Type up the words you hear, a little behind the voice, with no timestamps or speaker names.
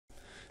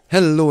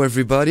Hello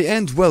everybody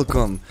and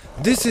welcome.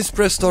 This is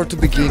Press Start to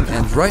Begin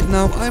and right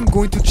now I'm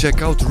going to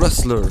check out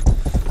Rustler.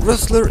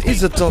 Rustler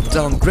is a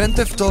top-down Grand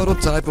Theft Auto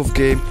type of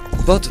game,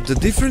 but the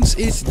difference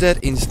is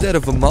that instead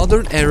of a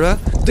modern era,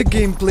 the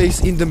game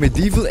plays in the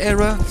medieval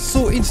era,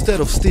 so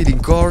instead of stealing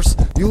cars,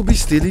 you'll be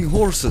stealing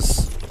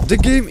horses. The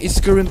game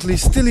is currently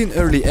still in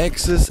early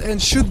access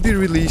and should be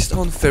released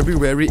on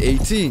February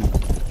 18.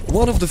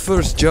 One of the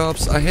first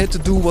jobs I had to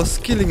do was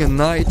killing a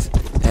knight,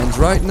 and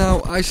right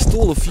now I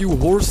stole a few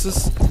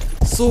horses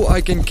so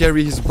I can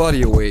carry his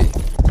body away.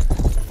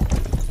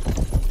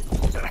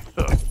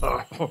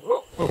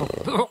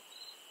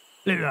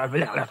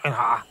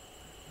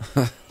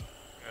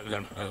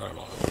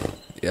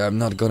 Yeah, I'm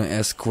not gonna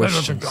ask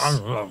questions.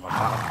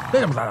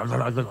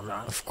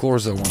 Of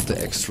course I want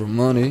the extra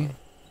money.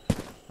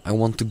 I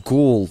want the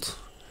gold.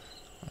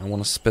 I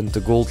want to spend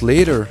the gold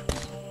later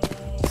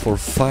for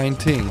fine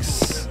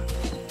things.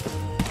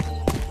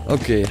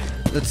 Okay,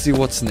 let's see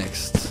what's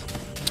next.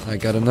 I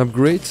got an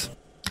upgrade.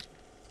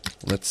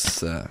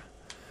 Let's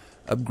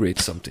upgrade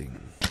something.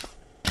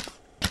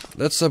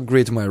 Let's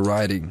upgrade my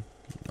riding.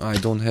 I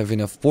don't have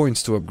enough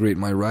points to upgrade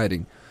my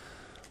riding.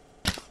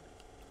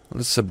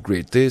 Let's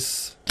upgrade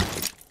this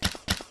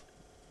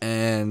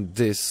and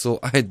this so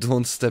I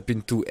don't step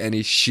into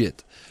any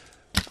shit.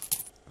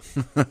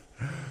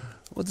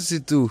 What does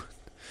it do?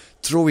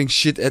 Throwing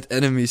shit at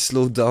enemies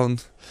slow down.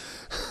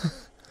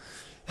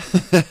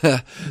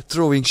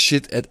 Throwing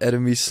shit at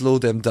enemies slow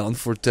them down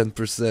for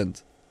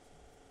 10%.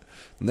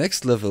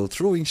 Next level,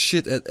 throwing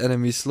shit at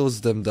enemies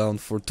slows them down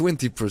for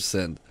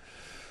 20%.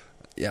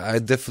 Yeah, I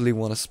definitely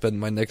want to spend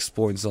my next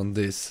points on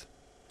this.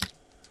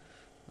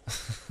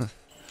 I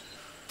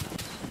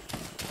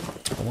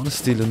want to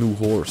steal a new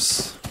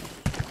horse.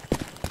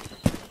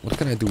 What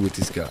can I do with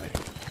this guy?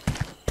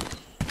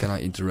 Can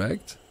I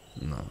interact?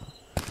 No.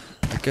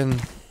 I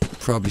can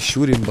probably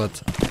shoot him, but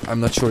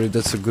I'm not sure if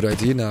that's a good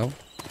idea now.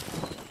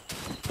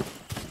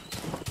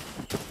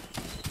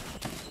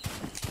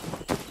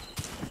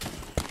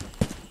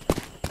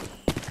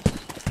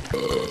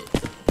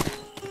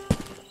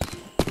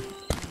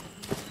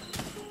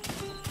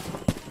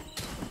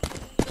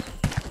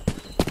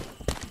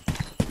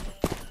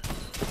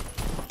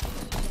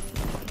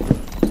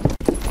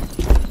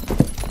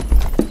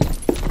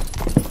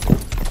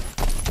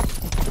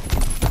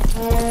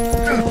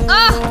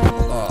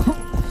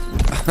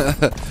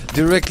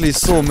 Directly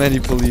so many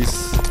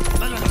police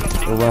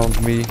around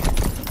me.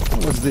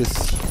 What's this?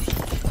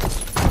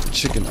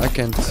 Chicken. I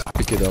can't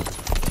pick it up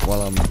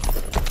while I'm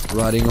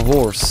riding a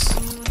horse.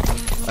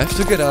 I have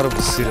to get out of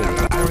the city.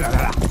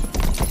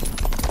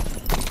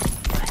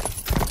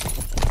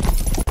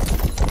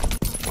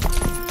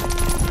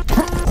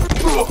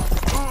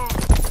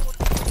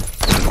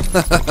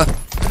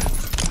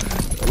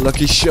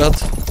 Lucky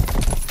shot.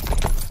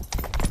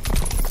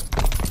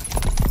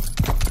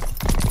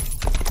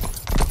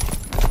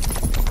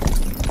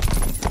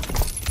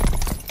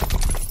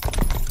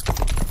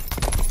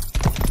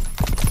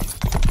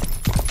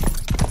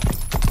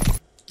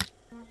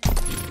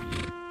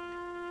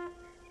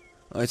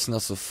 It's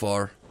not so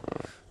far.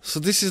 So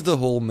this is the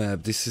whole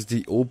map. This is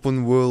the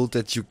open world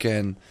that you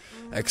can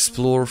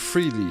explore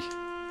freely.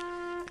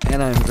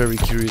 And I'm very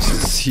curious to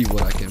see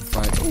what I can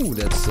find. Oh,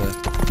 that's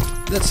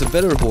a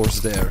better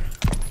horse there.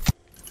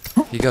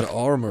 He got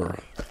armor.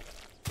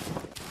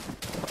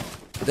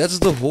 That's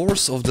the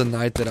horse of the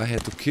knight that I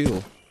had to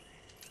kill.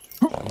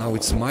 Now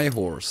it's my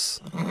horse.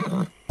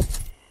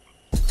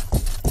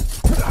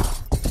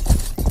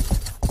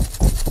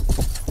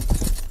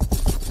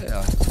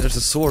 There's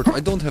a sword. I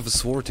don't have a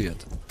sword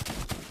yet.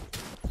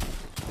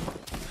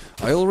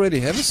 I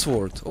already have a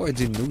sword. Oh, I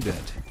didn't know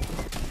that.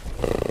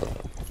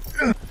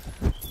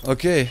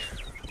 Okay,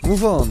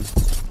 move on.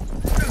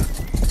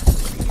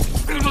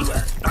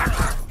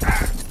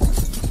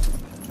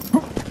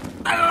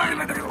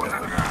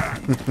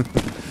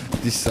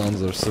 These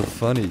sounds are so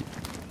funny.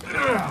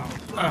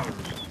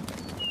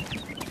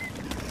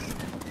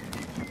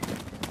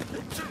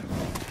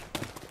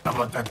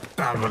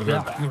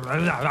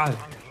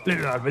 Hey,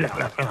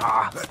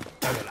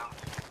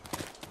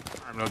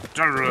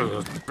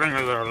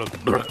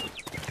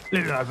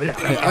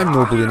 I'm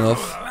noble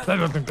enough.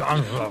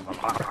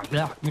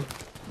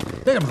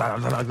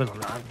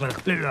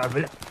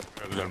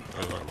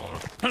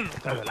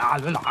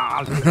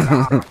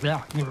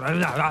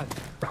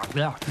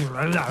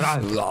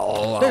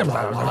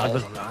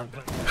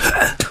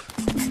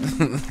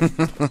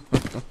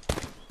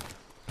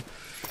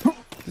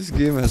 This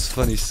game has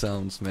funny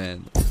sounds,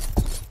 man.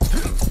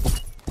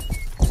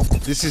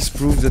 This is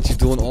proof that you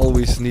don't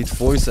always need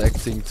voice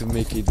acting to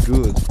make it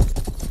good.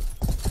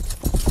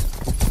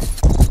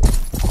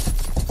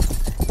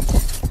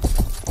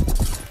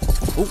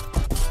 Oh!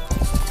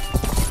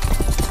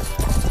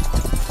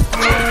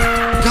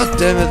 God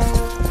damn it!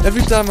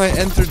 Every time I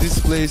enter this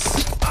place...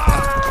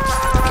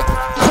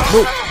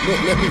 No! No,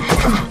 let me...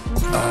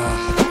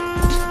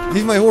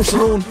 Leave my horse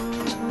alone!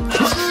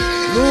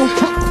 No!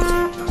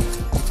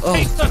 Oh!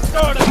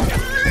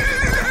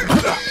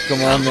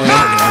 Come on, man.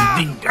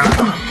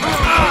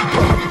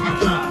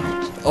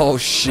 Oh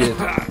shit.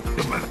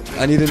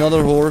 I need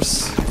another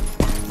horse.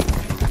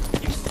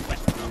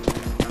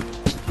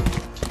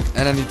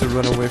 And I need to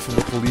run away from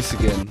the police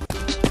again.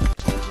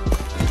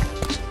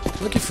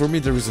 Lucky for me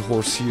there is a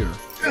horse here.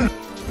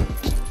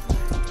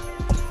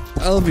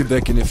 I'll be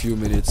back in a few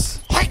minutes.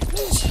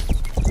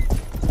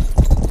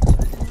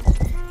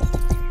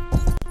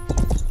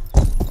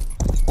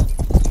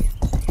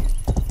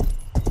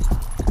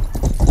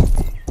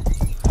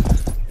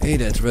 Hey,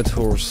 that red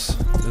horse.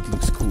 That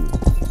looks cool.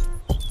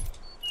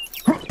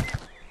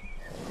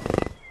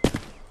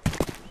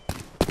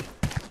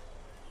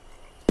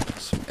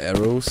 Some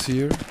arrows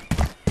here.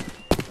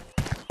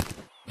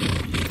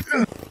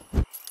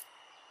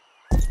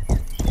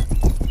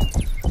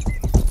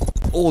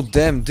 Oh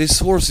damn, this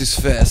horse is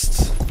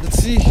fast. Let's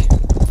see.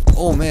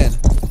 Oh man.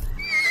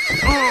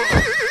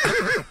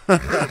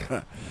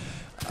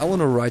 I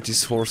wanna ride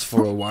this horse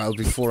for a while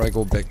before I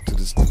go back to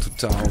this to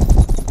town.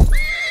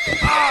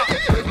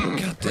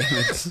 God damn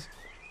it.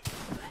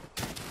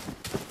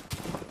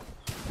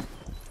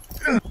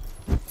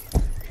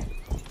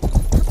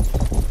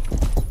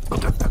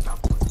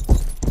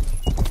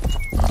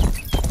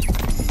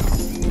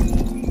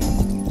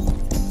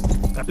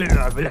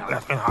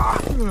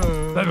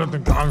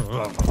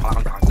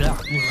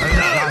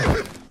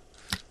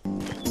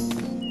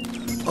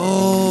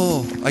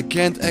 Oh, I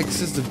can't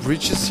access the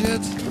bridges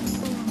yet?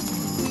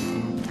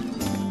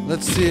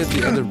 Let's see at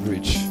the other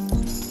bridge.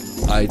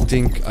 I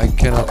think I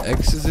cannot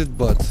access it,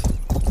 but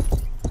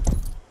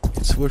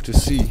it's worth to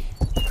see.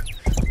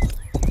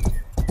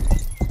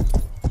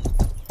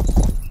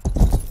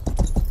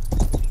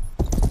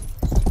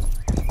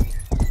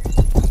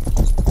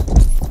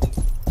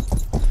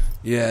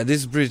 Yeah,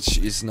 this bridge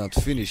is not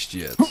finished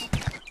yet.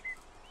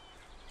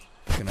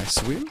 Can I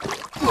swim?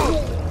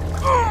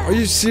 Are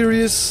you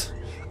serious?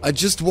 I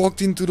just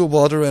walked into the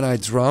water and I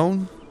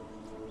drowned?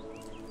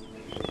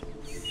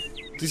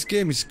 This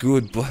game is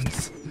good,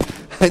 but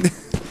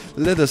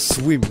let us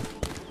swim.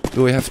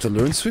 Do I have to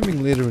learn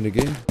swimming later in the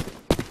game?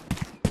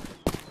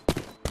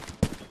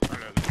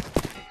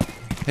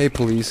 Hey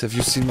police, have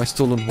you seen my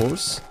stolen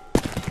horse?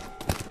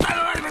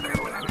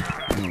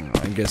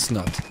 I guess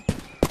not.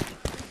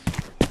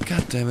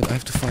 God damn it, I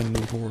have to find a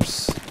new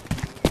horse.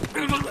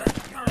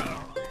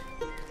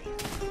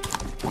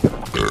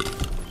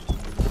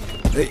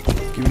 Hey,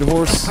 give me the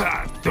horse.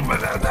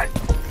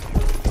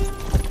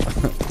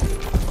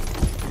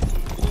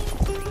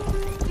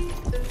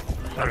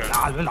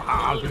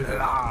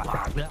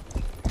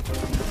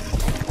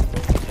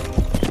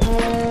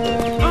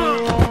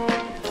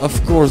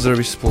 Of course there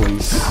is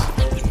police.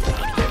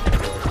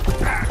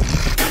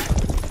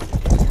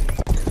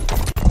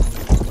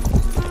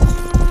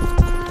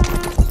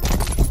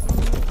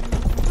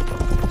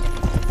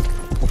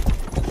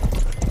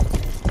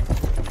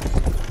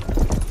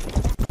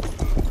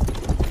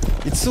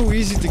 It's so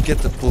easy to get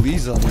the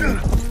police on you.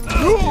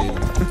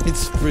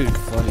 It's pretty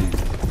funny.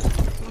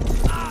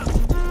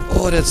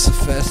 Oh, that's a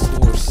fast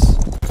horse.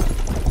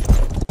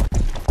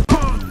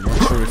 I'm not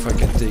sure if I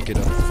can take it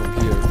up from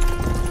here.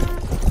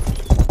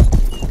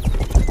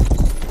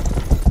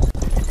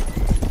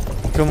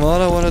 Come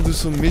on, I wanna do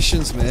some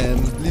missions, man.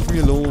 Leave me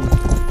alone.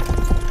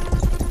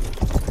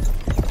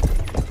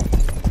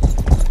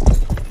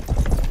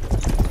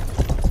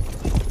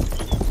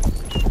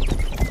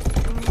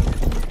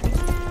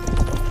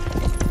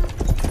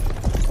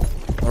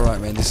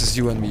 Alright, man, this is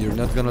you and me. You're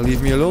not gonna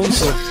leave me alone,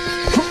 so...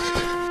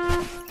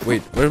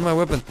 Wait, where's my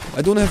weapon?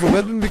 I don't have a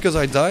weapon because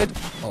I died?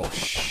 Oh,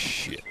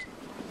 shit.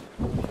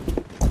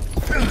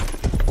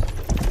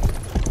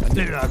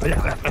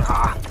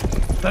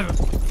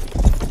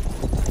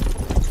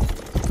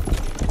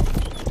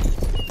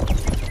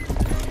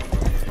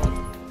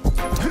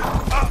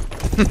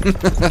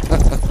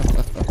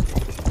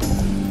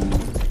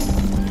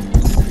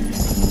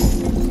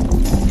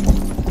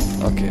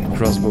 Okay,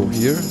 crossbow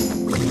here.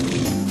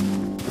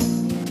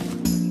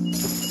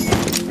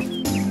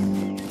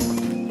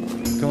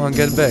 Come on,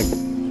 get back.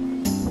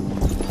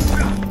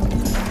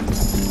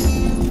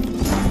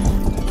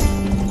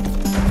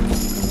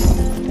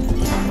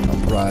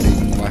 I'm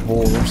riding my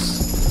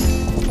horse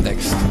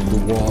next to the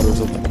waters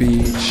of the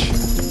beach.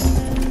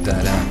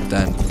 Da-dan,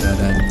 dan,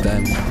 da-dan,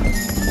 dan.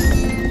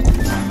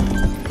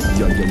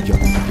 Yo, yo, yo,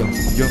 yo,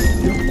 yo,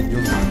 yo, yo.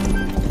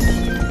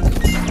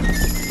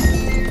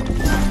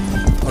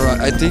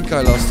 Alright, I think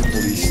I lost the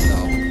police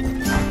now.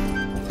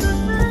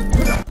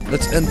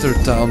 Let's enter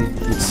town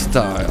with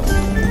style.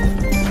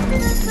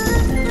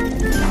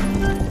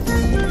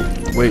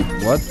 Wait,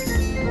 what?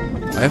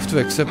 I have to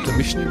accept the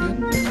mission again?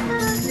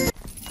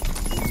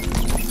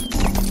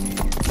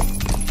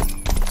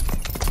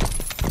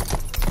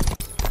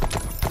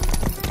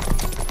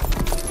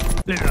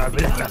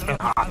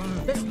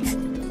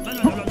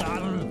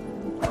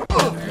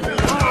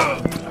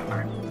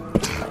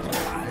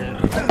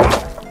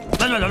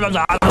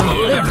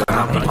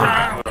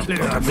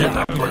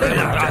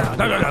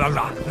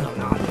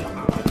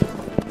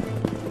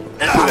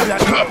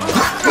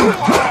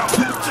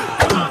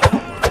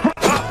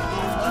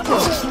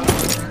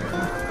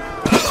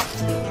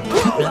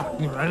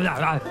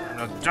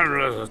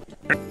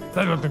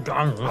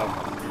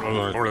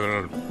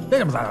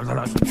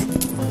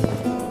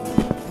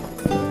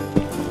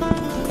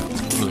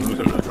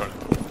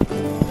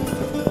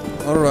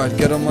 Alright,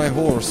 get on my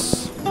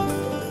horse.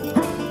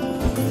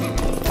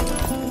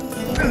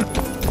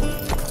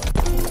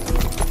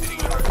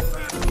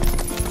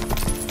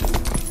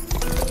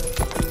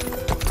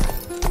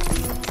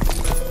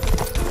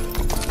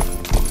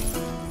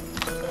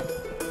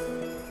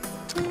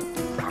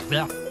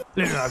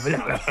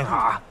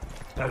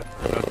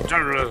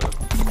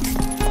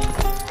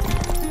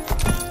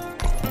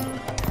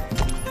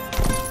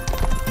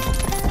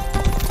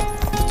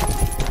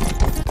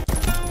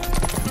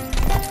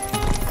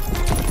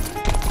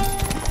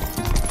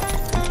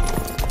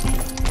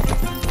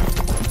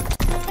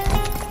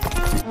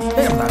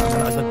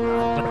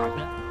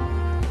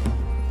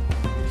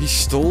 He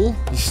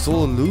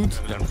stole a loot?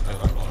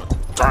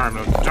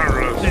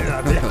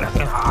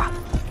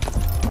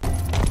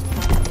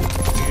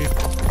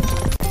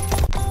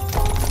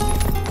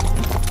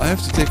 I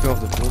have to take off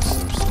the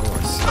posters. Oh,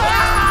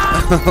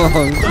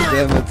 I see. Oh,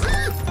 damn it.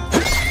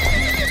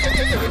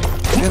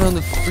 Get on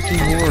the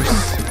freaking horse.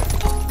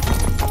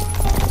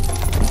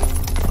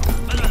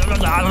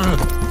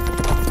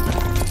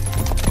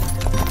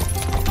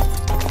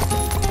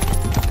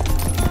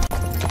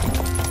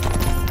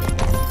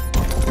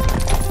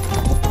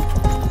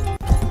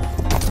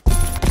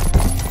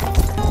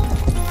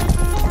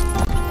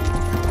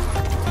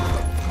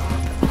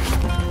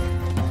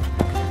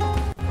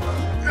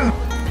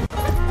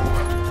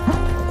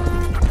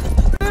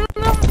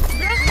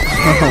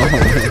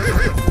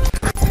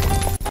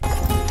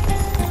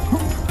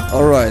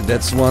 Alright,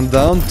 that's one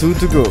down, 2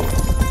 to go.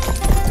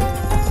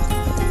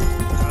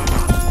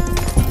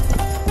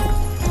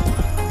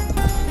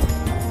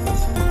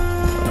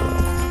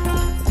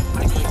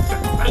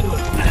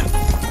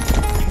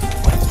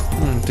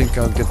 I think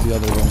I'll get the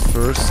other one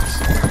first.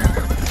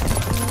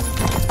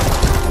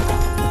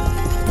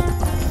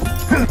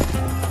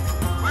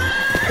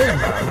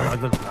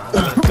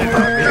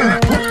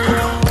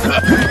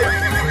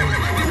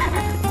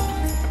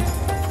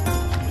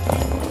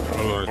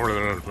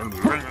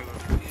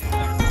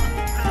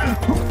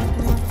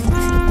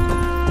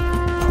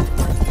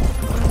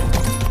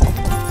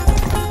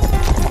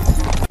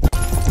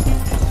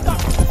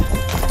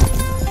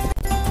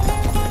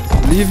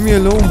 Leave me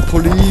alone,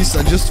 police.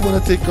 I just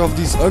want to take off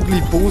these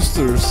ugly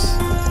posters.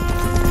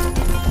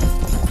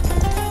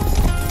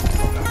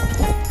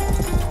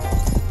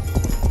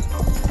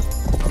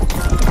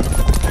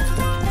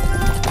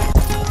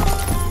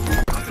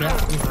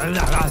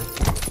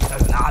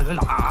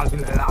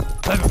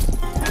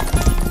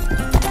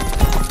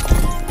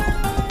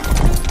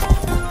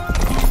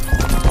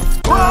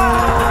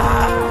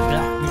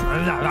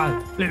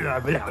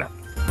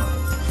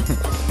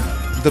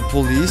 The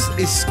police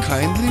is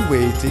kindly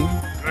waiting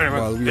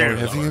while we are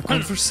having a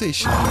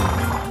conversation here.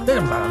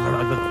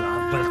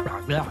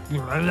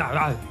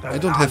 I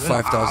don't have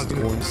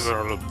 5,000 coins.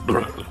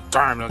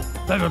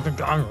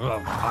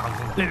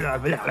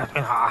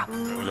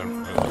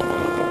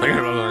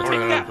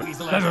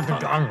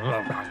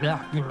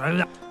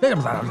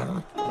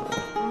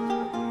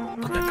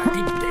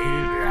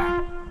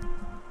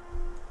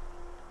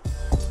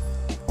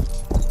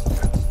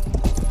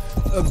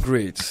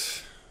 Upgrade.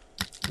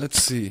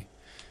 Let's see.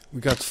 We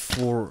got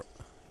 4.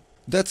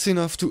 That's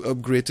enough to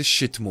upgrade the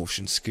shit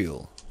motion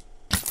skill.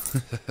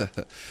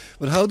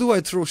 But how do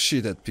I throw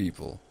shit at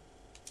people?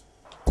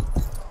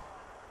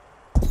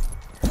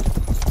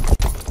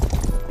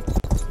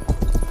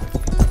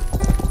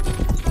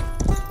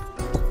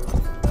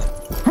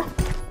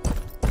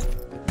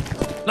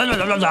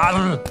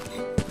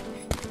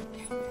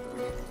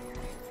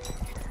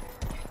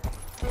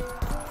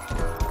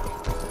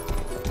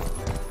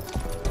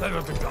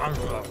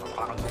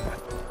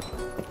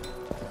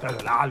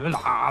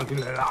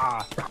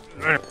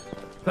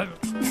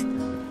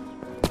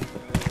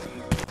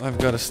 I've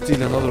got to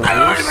steal another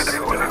horse.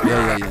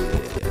 Yeah.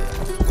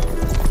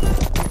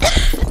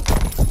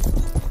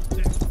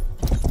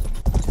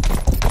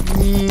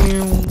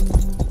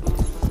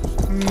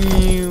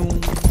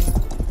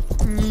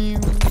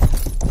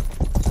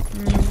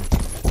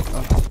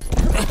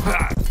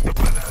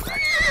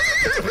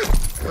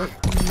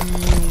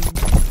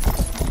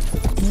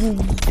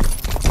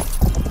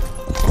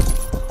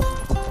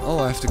 Oh,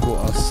 I have to go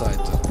outside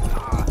though.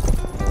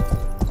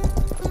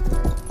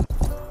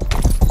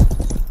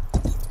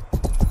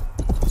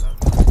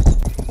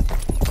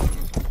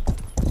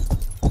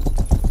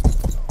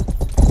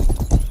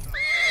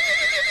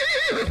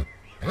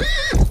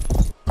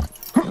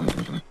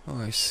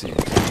 I see.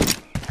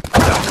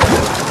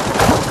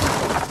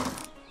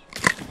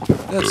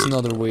 That's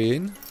another way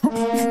in.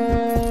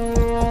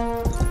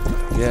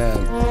 Yeah,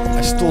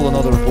 I stole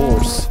another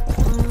horse.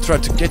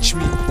 Tried to catch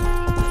me.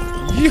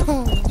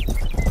 Yo!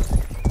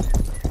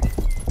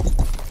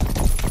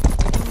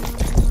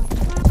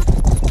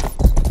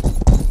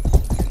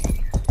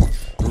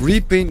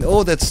 Repaint.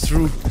 Oh, that's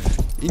true.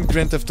 In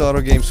Grand Theft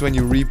Auto games, when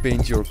you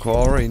repaint your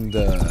car in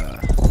the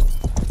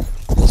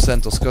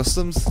Santos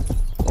Customs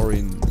or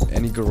in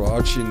any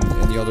garage in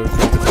any other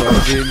Grand Theft Auto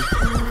game,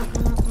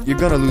 you're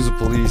gonna lose a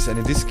police, and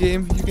in this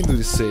game you can do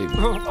the same.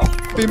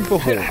 Pimp a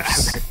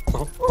horse.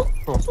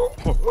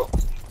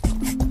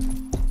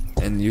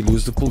 And you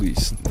lose the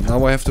police.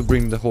 Now I have to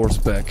bring the horse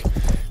back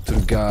to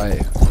the guy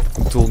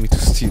who told me to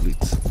steal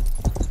it.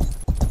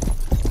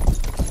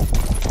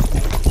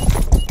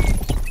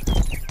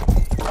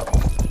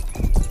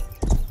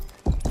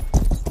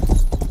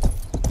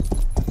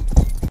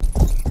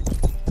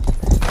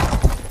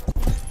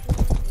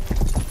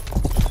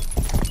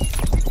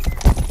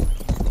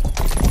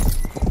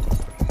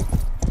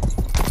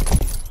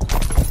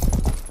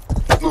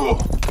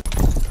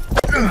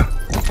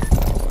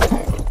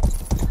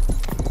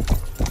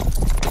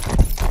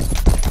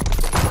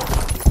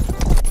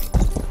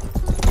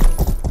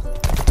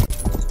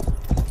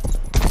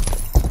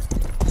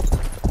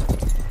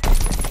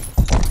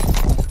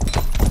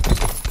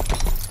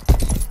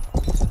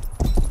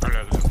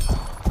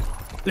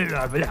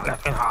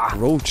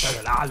 Roach,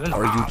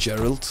 are you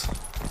Gerald?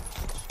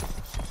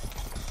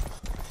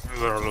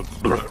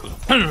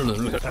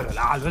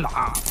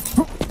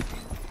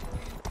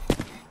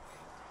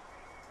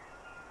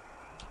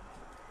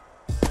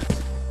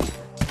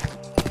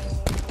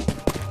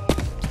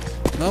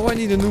 Now I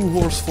need a new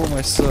horse for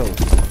myself.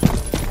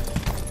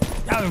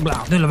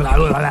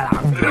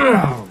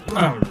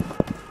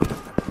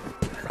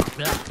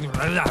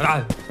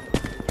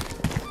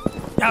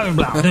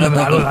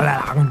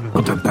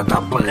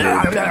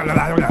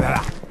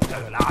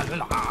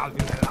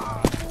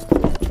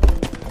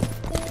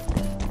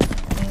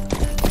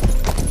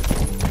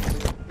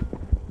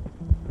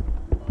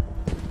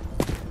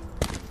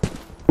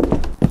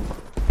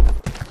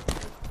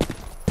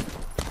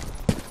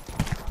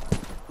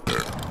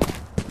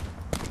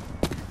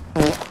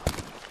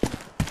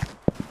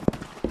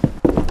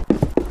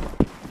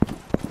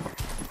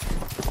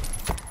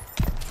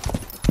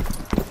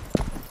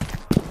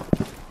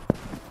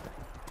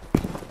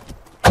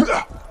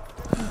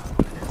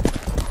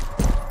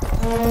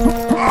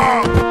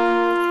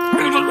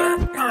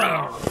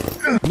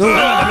 No!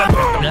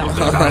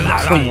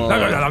 Come on.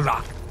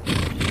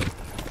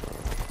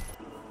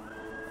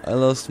 I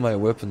lost my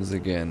weapons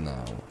again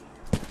now.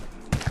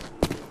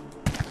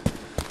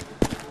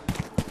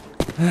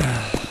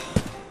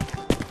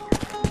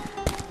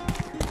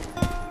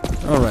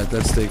 Alright,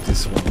 let's take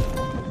this one.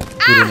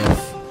 Good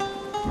enough.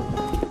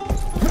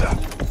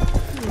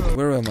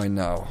 Where am I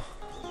now?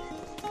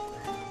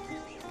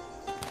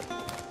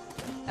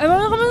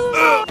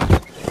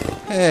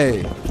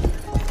 Hey!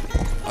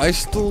 I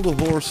stole the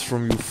horse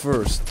from you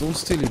first. Don't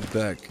steal it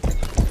back.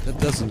 That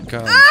doesn't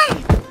count.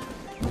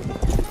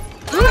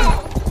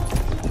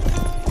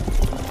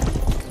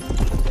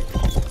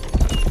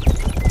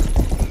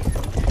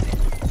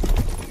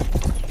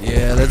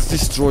 Yeah, let's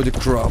destroy the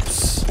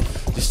crops.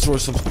 Destroy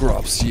some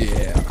crops,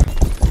 yeah.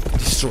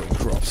 Destroying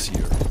crops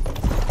here.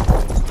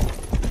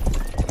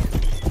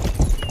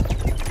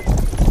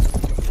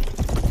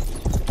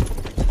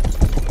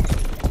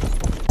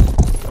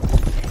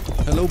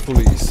 Hello,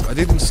 police. I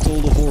didn't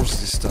steal the horse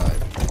this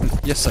time.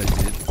 Yes, I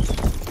did.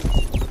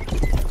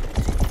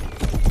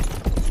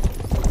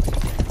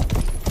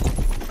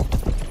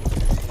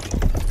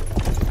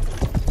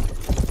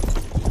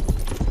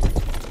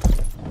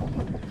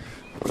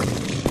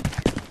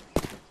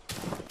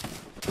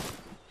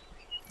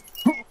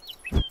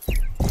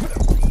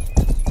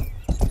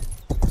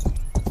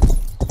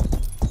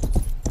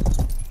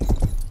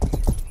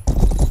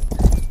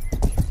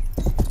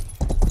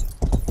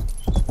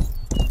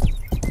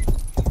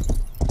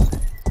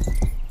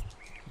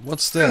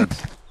 What's that?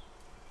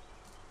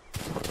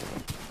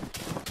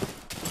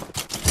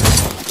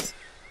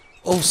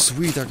 Oh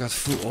sweet, I got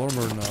full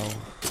armor now.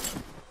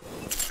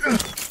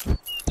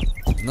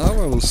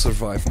 Now I will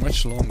survive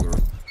much longer.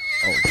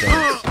 Oh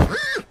damn it.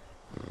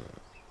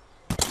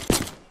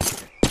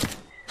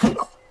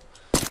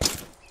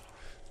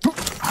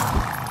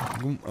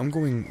 I'm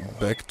going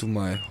back to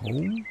my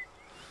home,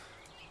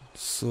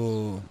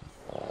 so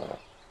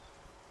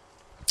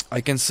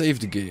I can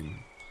save the game.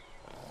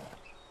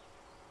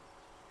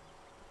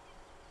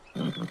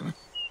 Oh,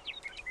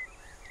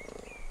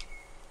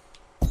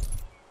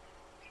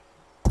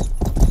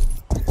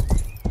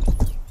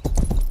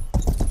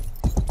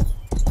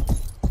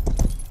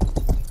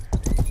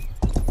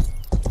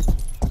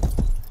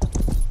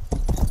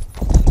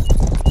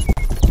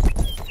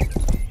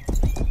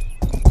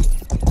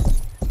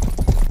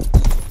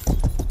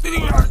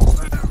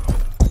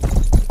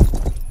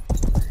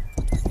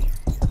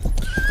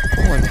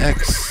 an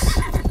axe.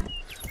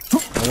 I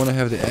want to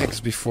have the axe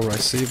before I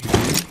save the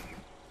game.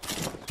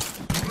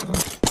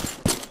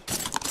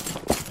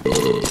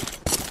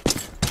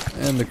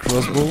 And the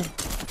crossbow.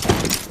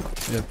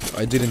 Yep,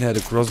 I didn't have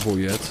a crossbow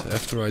yet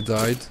after I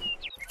died.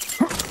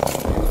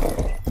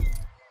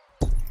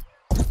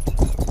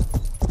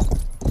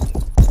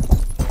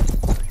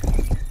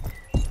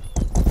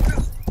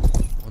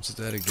 What's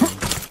that again?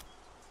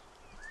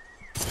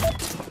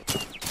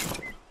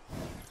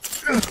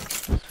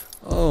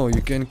 Oh,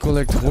 you can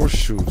collect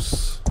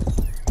horseshoes.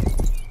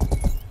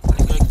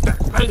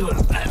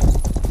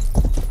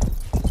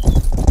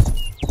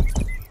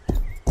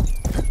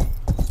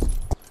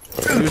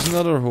 There's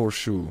another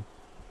horseshoe.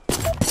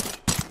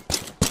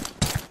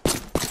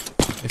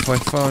 If I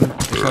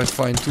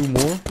find 2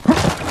 more,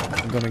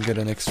 I'm gonna get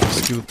an extra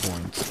skill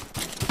point.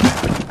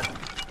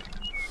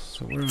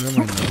 So where am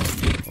I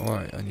now?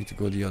 Alright, I need to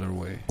go the other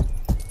way.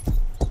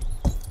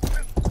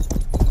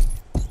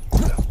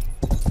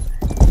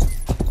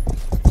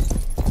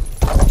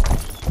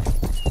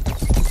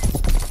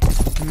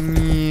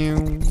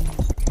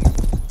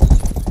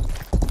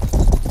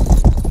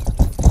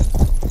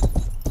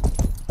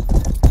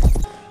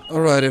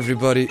 Alright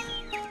everybody,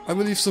 I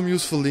will leave some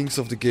useful links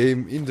of the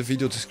game in the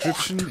video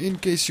description in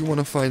case you want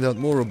to find out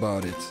more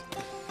about it.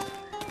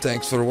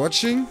 Thanks for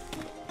watching,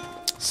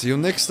 see you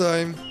next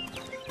time,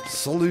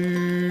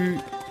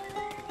 salut!